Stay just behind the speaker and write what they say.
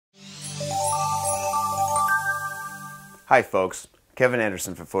Hi folks, Kevin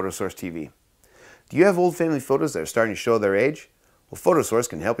Anderson for PhotoSource TV. Do you have old family photos that are starting to show their age? Well, PhotoSource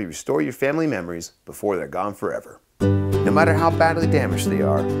can help you restore your family memories before they're gone forever. No matter how badly damaged they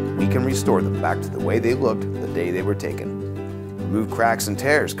are, we can restore them back to the way they looked the day they were taken. Remove cracks and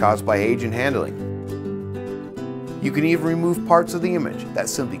tears caused by age and handling. You can even remove parts of the image that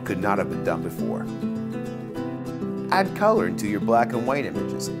simply could not have been done before. Add color into your black and white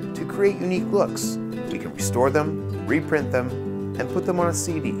images to create unique looks. We can restore them, reprint them, and put them on a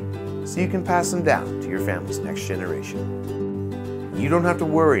CD so you can pass them down to your family's next generation. You don't have to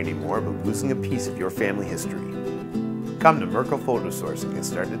worry anymore about losing a piece of your family history. Come to Merkle PhotoSource and get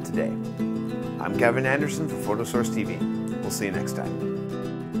started today. I'm Kevin Anderson for PhotoSource TV. We'll see you next time.